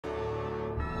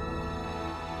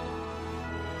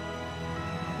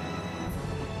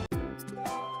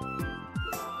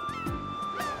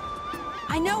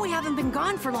I know we haven't been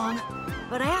gone for long,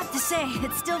 but I have to say,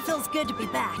 it still feels good to be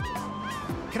back.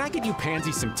 Can I get you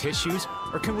Pansy some tissues,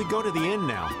 or can we go to the inn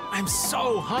now? I'm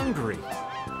so hungry.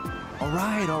 All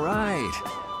right, all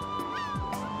right.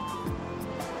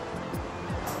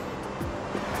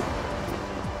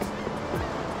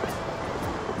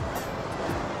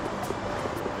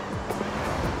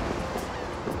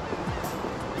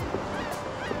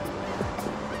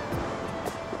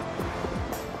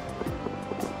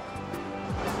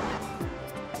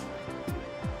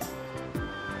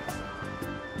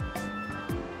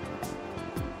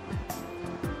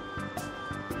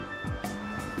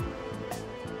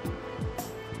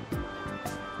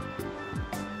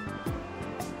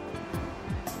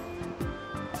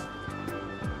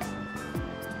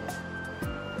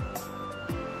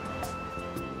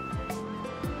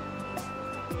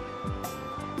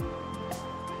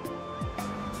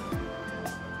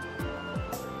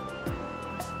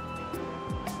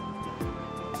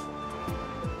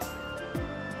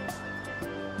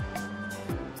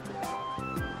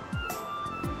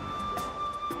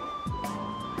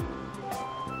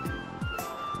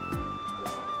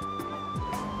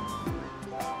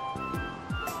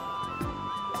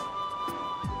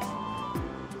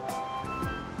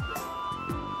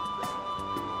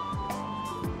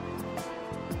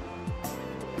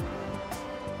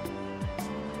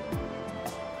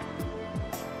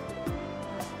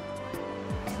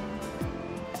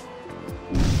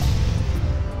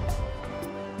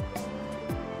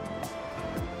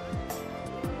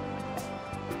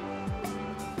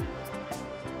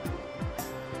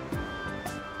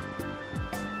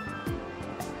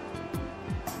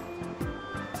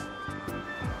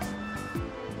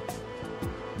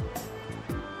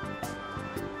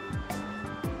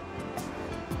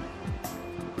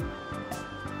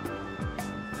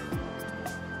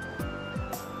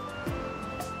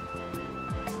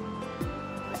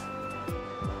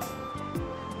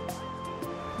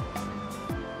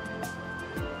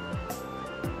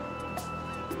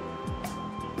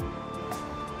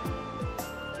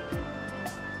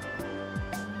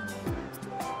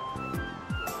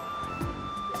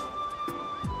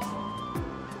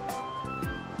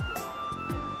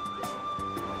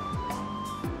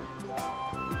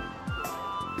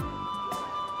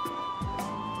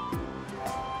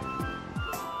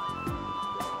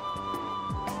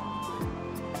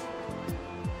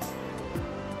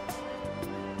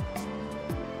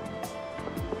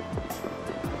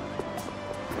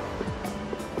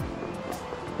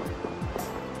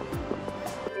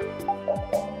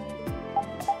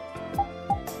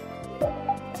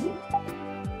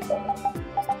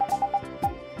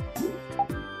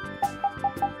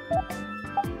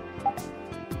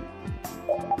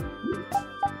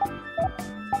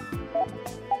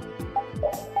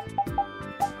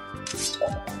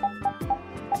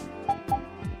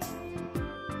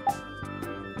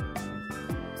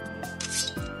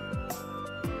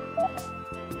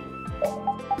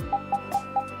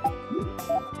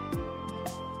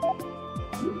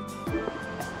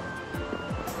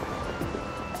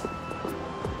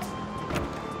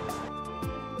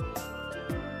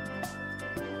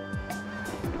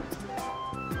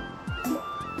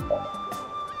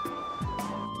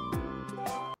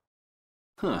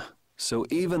 Huh. So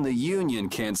even the Union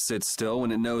can't sit still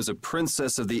when it knows a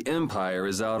princess of the Empire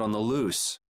is out on the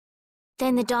loose.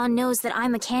 Then the Dawn knows that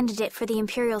I'm a candidate for the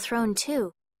Imperial throne,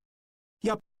 too.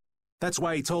 Yup. That's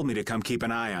why he told me to come keep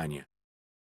an eye on you.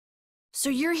 So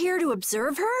you're here to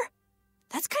observe her?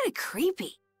 That's kind of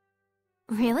creepy.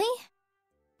 Really?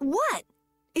 What?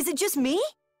 Is it just me?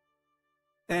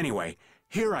 Anyway,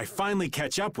 here I finally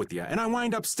catch up with you, and I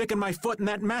wind up sticking my foot in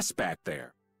that mess back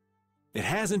there. It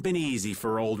hasn't been easy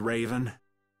for old Raven.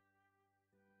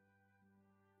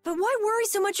 But why worry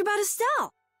so much about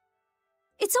Estelle?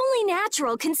 It's only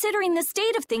natural considering the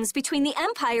state of things between the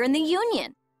Empire and the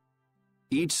Union.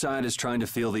 Each side is trying to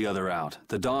feel the other out.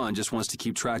 The Dawn just wants to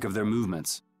keep track of their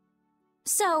movements.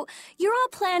 So, you're all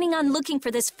planning on looking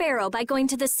for this pharaoh by going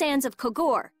to the sands of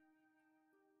Kogor?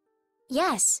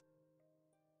 Yes.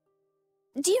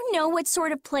 Do you know what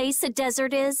sort of place a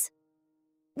desert is?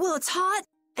 Well, it's hot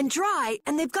and dry,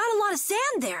 and they've got a lot of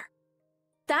sand there.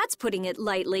 That's putting it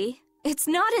lightly. It's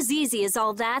not as easy as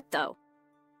all that, though.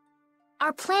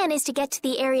 Our plan is to get to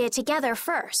the area together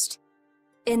first.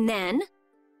 And then?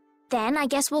 Then I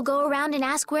guess we'll go around and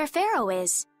ask where Pharaoh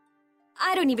is.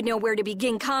 I don't even know where to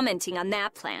begin commenting on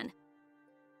that plan.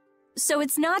 So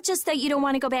it's not just that you don't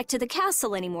want to go back to the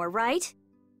castle anymore, right?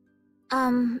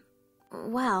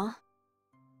 Well...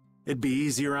 It'd be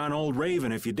easier on old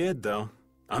Raven if you did, though.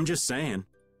 I'm just saying.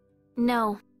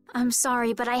 No, I'm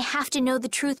sorry, but I have to know the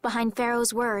truth behind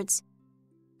Pharaoh's words.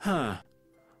 Huh.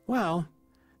 Well,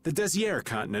 the Desier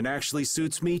continent actually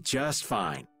suits me just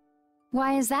fine.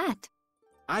 Why is that?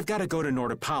 I've got to go to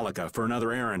Nordopolica for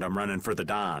another errand I'm running for the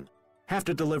Don. Have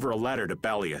to deliver a letter to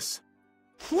Bellius.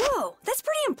 Whoa, that's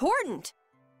pretty important.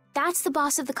 That's the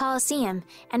boss of the Colosseum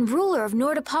and ruler of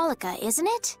Nordopolica, isn't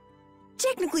it?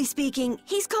 Technically speaking,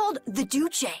 he's called the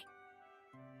Duce.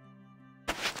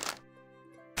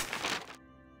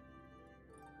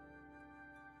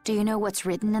 Do you know what's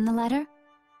written in the letter?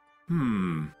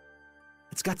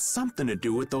 It's got something to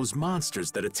do with those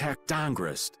monsters that attacked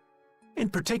Dongrist. In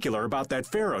particular about that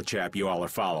Pharaoh chap you all are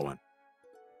following.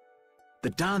 The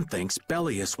Don thinks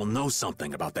Bellius will know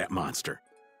something about that monster.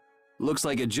 Looks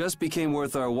like it just became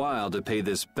worth our while to pay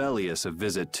this Bellius a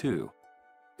visit too.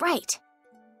 Right.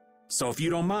 So if you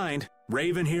don't mind,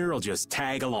 Raven here will just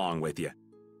tag along with you.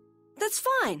 That's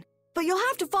fine, but you'll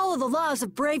have to follow the laws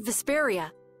of brave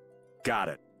Vesperia. Got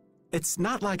it. It's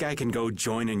not like I can go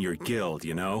join in your guild,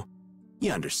 you know?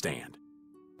 You understand.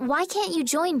 Why can't you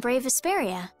join Brave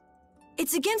Vesperia?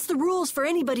 It's against the rules for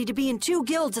anybody to be in two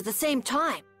guilds at the same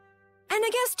time. And I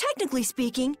guess technically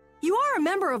speaking, you are a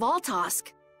member of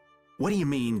Altosk. What do you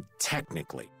mean,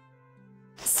 technically?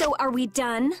 So are we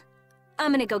done?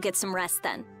 I'm gonna go get some rest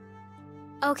then.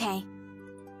 Okay.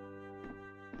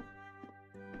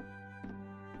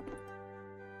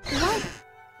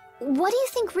 What do you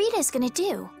think Rita's gonna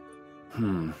do?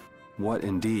 What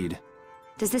indeed?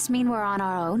 Does this mean we're on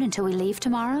our own until we leave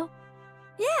tomorrow?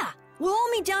 Yeah, we'll all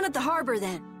meet down at the harbor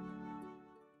then.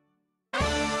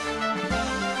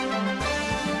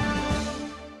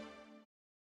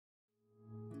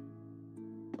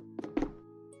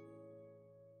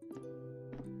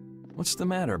 What's the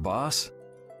matter, boss?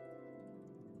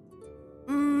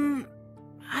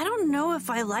 I don't know if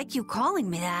I like you calling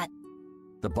me that.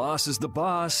 The boss is the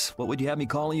boss. What would you have me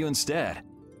calling you instead?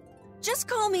 Just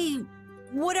call me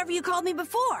whatever you called me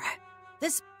before.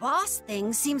 This boss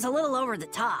thing seems a little over the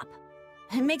top.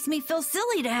 It makes me feel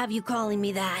silly to have you calling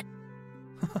me that.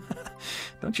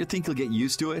 Don't you think you'll get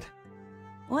used to it?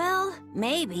 Well,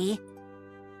 maybe.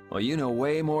 Well, you know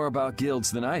way more about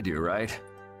guilds than I do, right?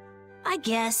 I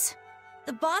guess.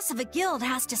 The boss of a guild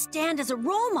has to stand as a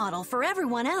role model for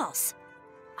everyone else.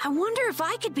 I wonder if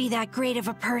I could be that great of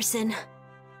a person.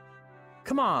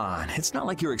 Come on, it's not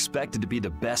like you're expected to be the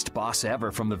best boss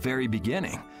ever from the very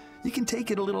beginning. You can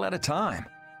take it a little at a time.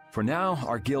 For now,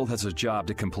 our guild has a job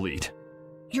to complete.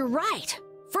 You're right.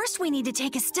 First we need to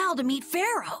take Estelle to meet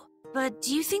Pharaoh. But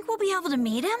do you think we'll be able to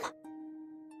meet him?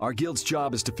 Our guild's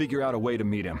job is to figure out a way to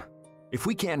meet him. If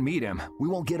we can't meet him, we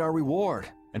won't get our reward,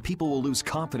 and people will lose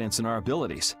confidence in our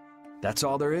abilities. That's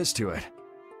all there is to it.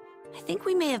 I think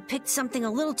we may have picked something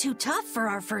a little too tough for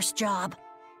our first job.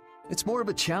 It's more of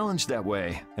a challenge that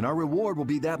way, and our reward will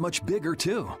be that much bigger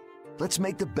too. Let's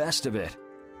make the best of it.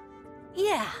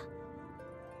 Yeah.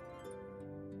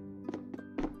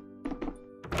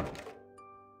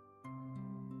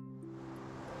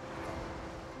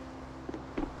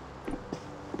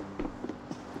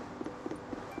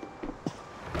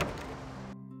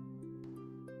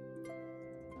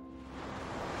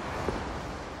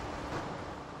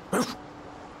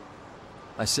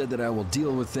 I said that I will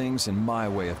deal with things in my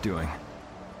way of doing.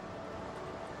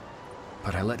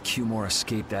 But I let Cumore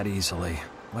escape that easily.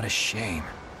 What a shame.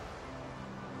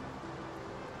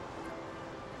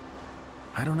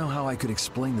 I don't know how I could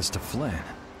explain this to Flynn.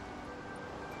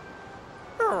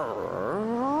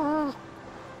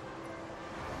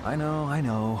 I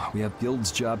know. We have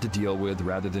Guild's job to deal with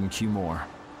rather than Cumore.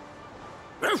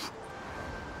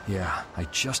 Yeah, I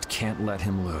just can't let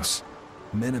him loose.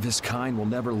 Men of his kind will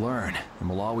never learn, and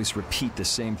will always repeat the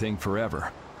same thing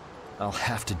forever. I'll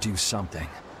have to do something.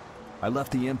 I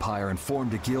left the Empire and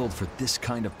formed a guild for this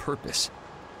kind of purpose.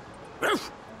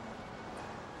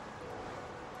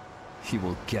 He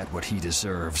will get what he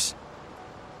deserves.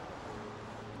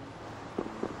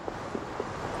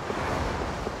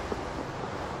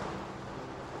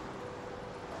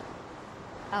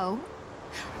 Oh?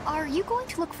 Are you going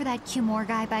to look for that Cumore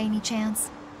guy by any chance?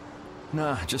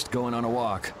 Nah, just going on a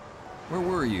walk. Where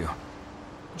were you?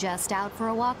 Just out for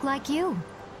a walk like you.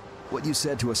 What you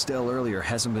said to Estelle earlier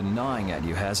hasn't been gnawing at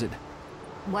you, has it?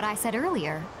 What I said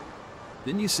earlier.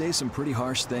 Didn't you say some pretty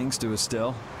harsh things to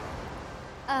Estelle?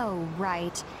 Oh,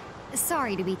 right.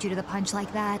 Sorry to beat you to the punch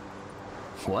like that.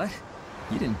 What?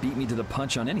 You didn't beat me to the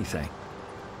punch on anything.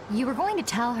 You were going to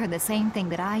tell her the same thing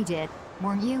that I did,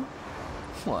 weren't you?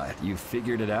 What, you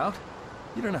figured it out?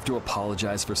 You don't have to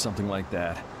apologize for something like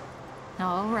that.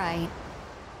 All right.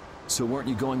 So weren't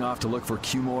you going off to look for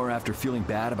Cumore after feeling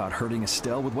bad about hurting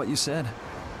Estelle with what you said?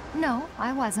 No,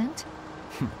 I wasn't.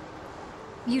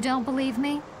 You don't believe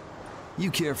me?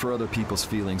 You care for other people's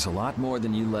feelings a lot more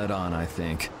than you let on, I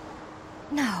think.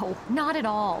 No, not at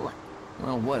all.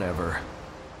 Well, whatever.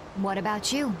 What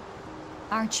about you?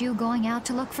 Aren't you going out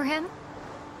to look for him?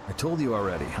 I told you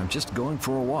already, I'm just going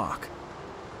for a walk.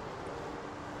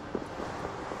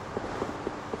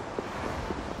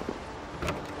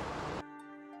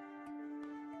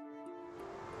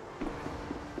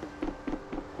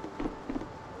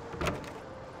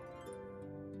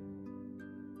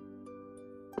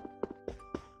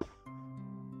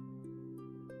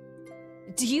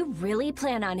 Do you really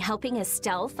plan on helping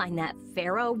Estelle find that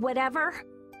pharaoh whatever?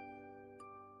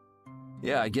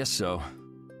 Yeah, I guess so.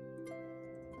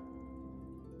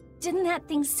 Didn't that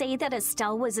thing say that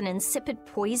Estelle was an insipid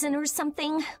poison or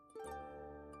something?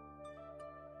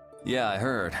 Yeah, I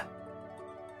heard.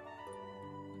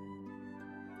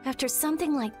 After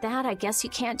something like that, I guess you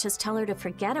can't just tell her to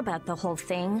forget about the whole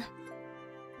thing.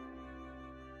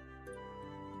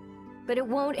 But it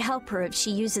won't help her if she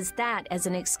uses that as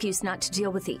an excuse not to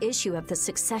deal with the issue of the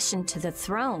succession to the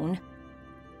throne.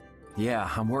 Yeah,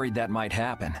 I'm worried that might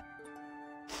happen.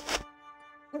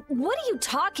 What are you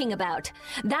talking about?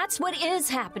 That's what is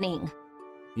happening.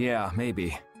 Yeah,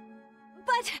 maybe.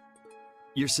 But...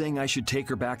 You're saying I should take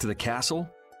her back to the castle?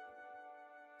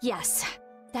 Yes,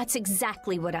 that's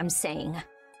exactly what I'm saying.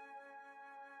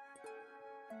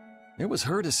 It was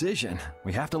her decision.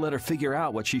 We have to let her figure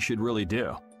out what she should really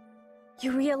do.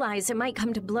 You realize it might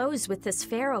come to blows with this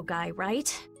pharaoh guy,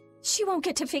 right? She won't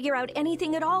get to figure out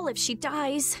anything at all if she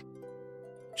dies.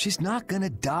 She's not gonna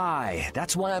die.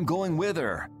 That's why I'm going with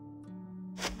her.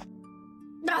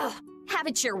 Ugh, have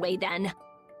it your way then.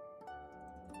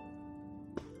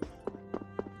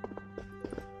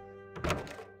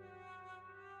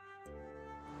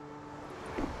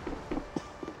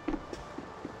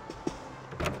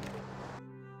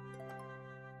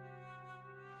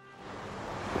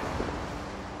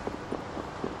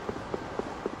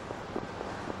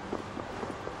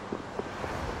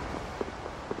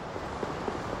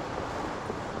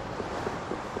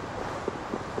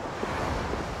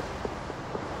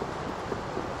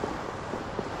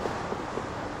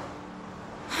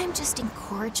 I'm just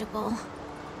incorrigible.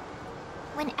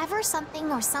 Whenever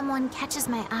something or someone catches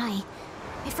my eye,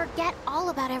 I forget all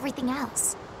about everything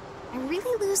else. I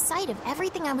really lose sight of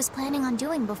everything I was planning on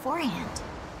doing beforehand.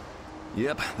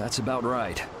 Yep, that's about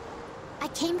right. I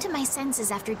came to my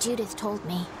senses after Judith told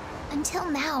me. Until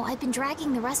now, I've been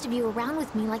dragging the rest of you around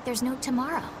with me like there's no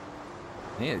tomorrow.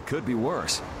 Hey, it could be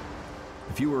worse.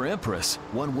 If you were Empress,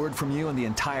 one word from you and the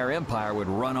entire Empire would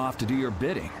run off to do your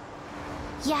bidding.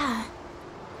 Yeah.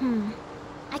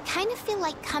 I kind of feel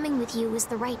like coming with you was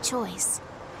the right choice.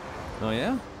 Oh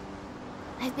yeah?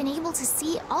 I've been able to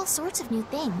see all sorts of new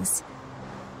things.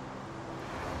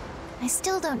 I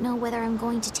still don't know whether I'm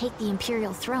going to take the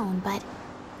Imperial throne, but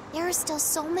there are still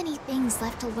so many things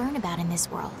left to learn about in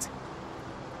this world.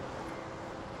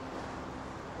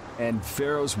 And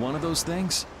Pharaoh's one of those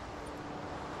things?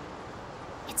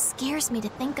 It scares me to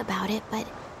think about it, but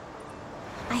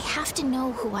I have to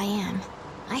know who I am.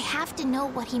 I have to know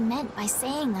what he meant by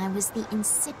saying I was the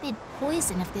insipid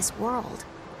poison of this world.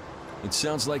 It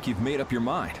sounds like you've made up your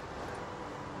mind.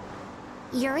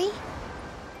 Yuri?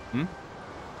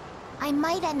 I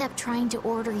might end up trying to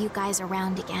order you guys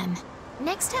around again.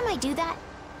 Next time I do that,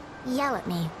 yell at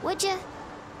me, would you?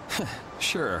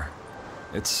 Sure.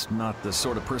 It's not the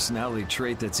sort of personality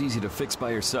trait that's easy to fix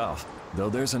by yourself. Though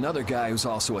there's another guy who's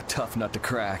also a tough nut to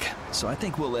crack, so I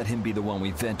think we'll let him be the one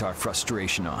we vent our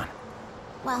frustration on.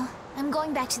 Well, I'm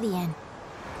going back to the inn.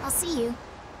 I'll see you.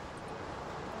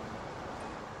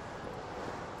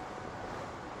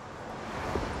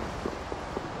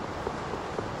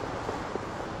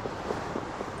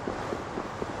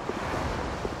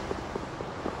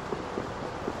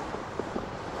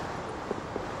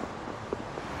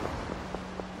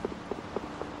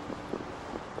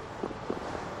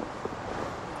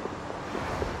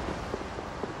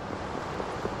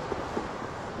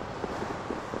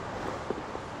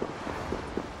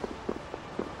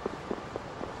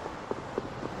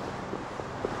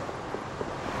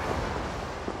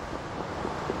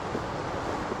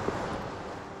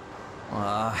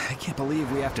 I can't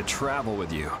believe we have to travel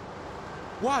with you.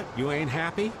 What, you ain't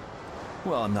happy?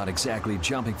 Well, I'm not exactly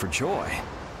jumping for joy.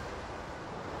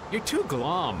 You're too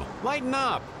glum. Lighten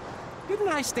up. Didn't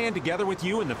I stand together with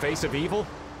you in the face of evil?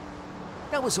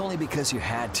 That was only because you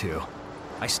had to.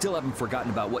 I still haven't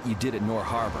forgotten about what you did at Nor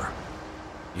Harbor.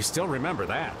 You still remember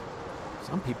that.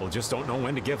 Some people just don't know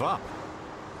when to give up.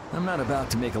 I'm not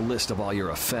about to make a list of all your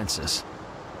offenses.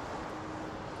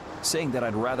 Saying that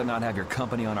I'd rather not have your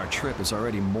company on our trip is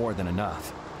already more than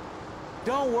enough.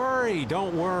 Don't worry,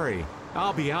 don't worry.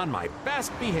 I'll be on my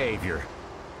best behavior.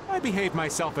 I behaved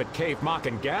myself at Cave Mock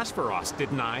and Gasperos,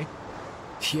 didn't I?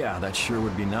 Yeah, that sure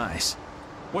would be nice.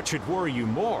 What should worry you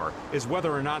more is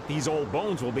whether or not these old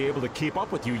bones will be able to keep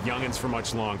up with you youngins for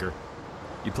much longer.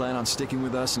 You plan on sticking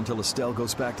with us until Estelle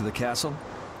goes back to the castle?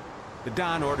 The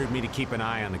Don ordered me to keep an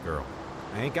eye on the girl.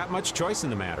 I ain't got much choice in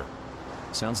the matter.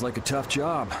 Sounds like a tough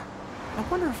job. I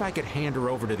wonder if I could hand her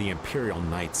over to the Imperial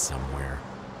Knights somewhere.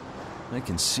 I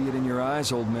can see it in your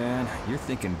eyes, old man. You're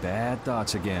thinking bad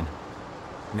thoughts again.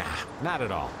 Nah, not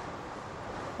at all.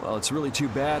 Well, it's really too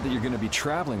bad that you're going to be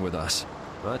traveling with us,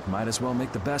 but might as well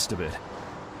make the best of it.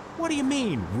 What do you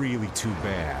mean, really too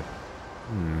bad?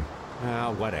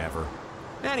 Well, whatever.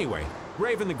 Anyway,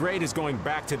 Raven the Great is going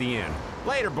back to the inn.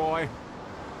 Later, boy.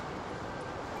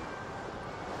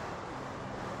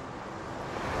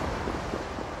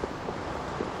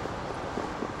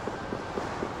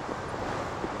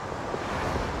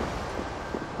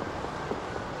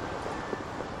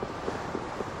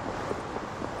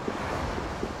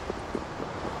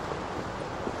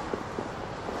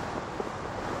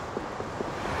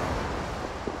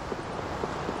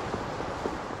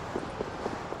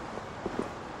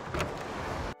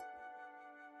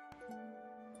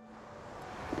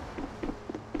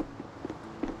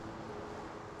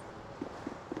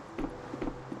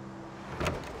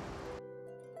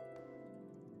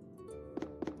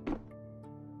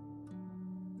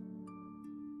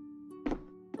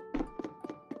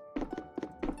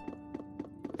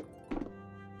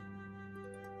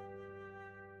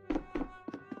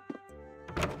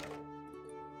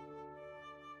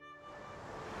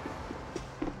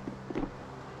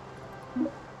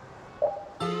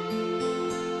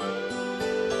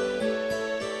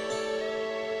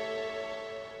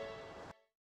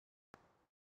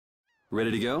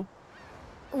 Ready to go?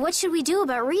 What should we do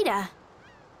about Rita?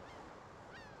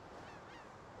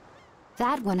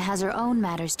 That one has her own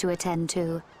matters to attend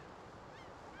to.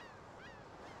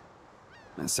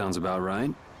 That sounds about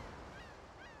right.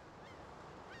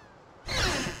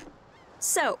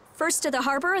 So, first to the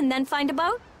harbor and then find a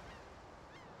boat?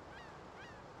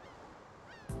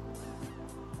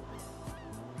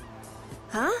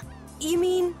 Huh? You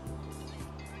mean...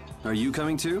 Are you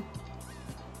coming too?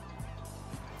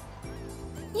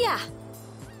 Yeah.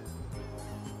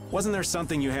 Wasn't there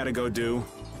something you had to go do?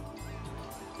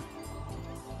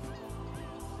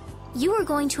 You were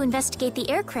going to investigate the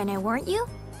air craner, weren't you?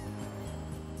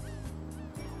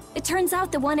 It turns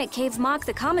out the one at Cave Mock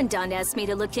the Commandant asked me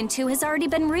to look into has already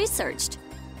been researched.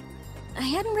 I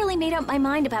hadn't really made up my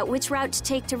mind about which route to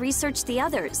take to research the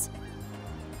others.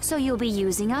 So you'll be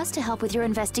using us to help with your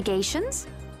investigations?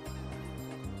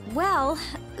 Well,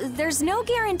 there's no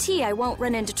guarantee I won't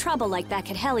run into trouble like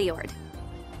back at Heliord.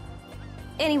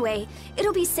 Anyway,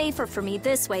 it'll be safer for me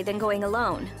this way than going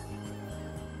alone.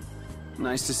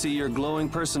 Nice to see your glowing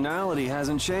personality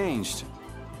hasn't changed.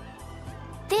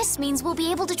 This means we'll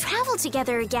be able to travel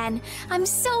together again. I'm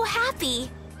so happy.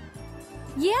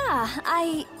 Yeah,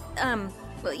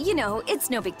 well, you know, it's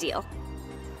no big deal.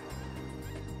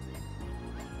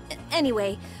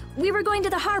 Anyway, we were going to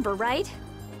the harbor, right?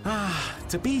 Ah,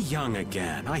 to be young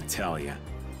again, I tell ya.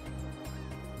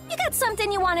 You got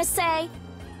something you want to say?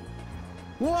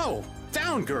 Whoa!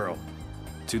 Down, girl!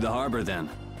 To the harbor, then.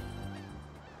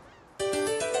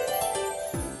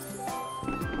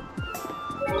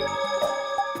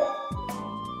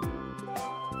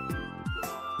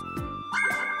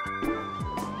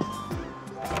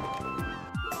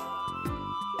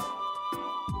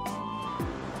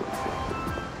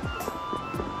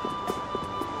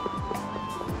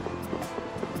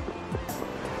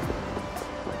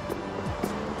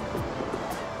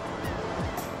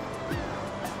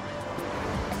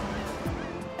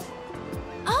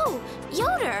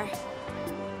 Yoder!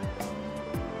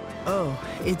 Oh,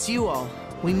 it's you all.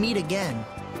 We meet again.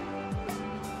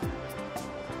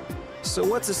 So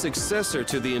what's a successor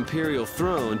to the Imperial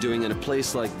throne doing in a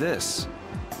place like this?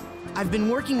 I've been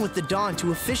working with the Dawn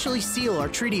to officially seal our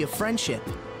Treaty of Friendship.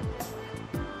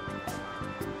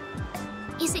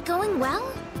 Is it going well?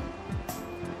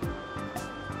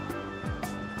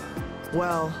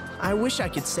 Well, I wish I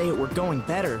could say it were going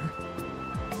better.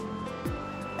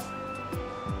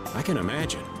 I can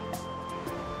imagine.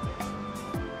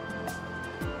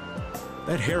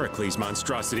 That Heracles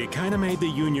monstrosity kinda made the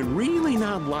Union really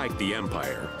not like the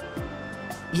Empire.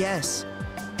 Yes,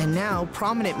 and now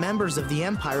prominent members of the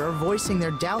Empire are voicing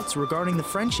their doubts regarding the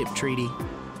Friendship Treaty.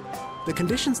 The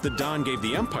conditions the Dawn gave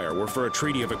the Empire were for a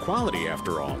treaty of equality,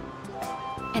 after all.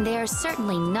 And they are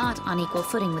certainly not on equal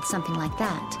footing with something like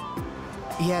that.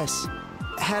 Yes.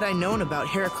 Had I known about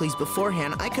Heracles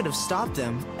beforehand, I could have stopped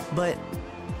them, but...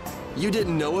 You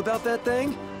didn't know about that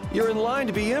thing? You're in line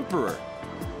to be Emperor.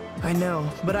 I know,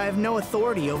 but I have no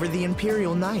authority over the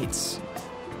Imperial Knights.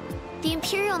 The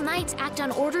Imperial Knights act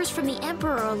on orders from the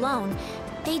Emperor alone.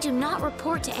 They do not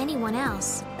report to anyone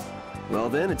else. Well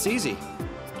then, it's easy.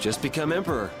 Just become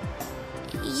Emperor.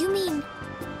 You mean...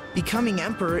 Becoming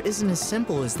Emperor isn't as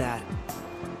simple as that.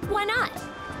 Why not?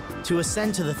 To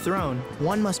ascend to the throne,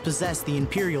 one must possess the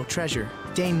Imperial treasure,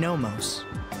 Dane Nomos.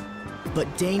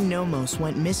 But Dane Nomos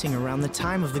went missing around the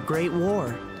time of the Great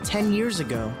War, 10 years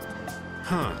ago.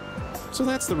 Huh. So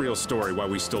that's the real story why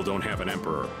we still don't have an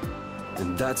emperor.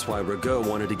 And that's why Rago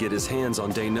wanted to get his hands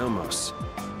on Dane Nomos.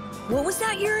 What was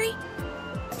that, Yuri?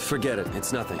 Forget it,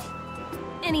 it's nothing.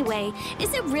 Anyway,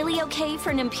 is it really okay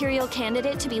for an Imperial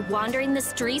candidate to be wandering the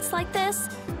streets like this?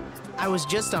 I was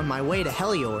just on my way to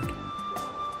Heliord.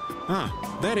 Huh.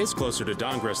 That is closer to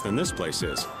Dongress than this place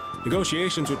is.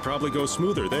 Negotiations would probably go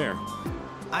smoother there.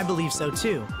 I believe so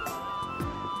too.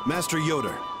 Master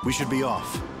Yoder, we should be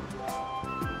off.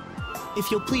 If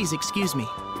you'll please excuse me.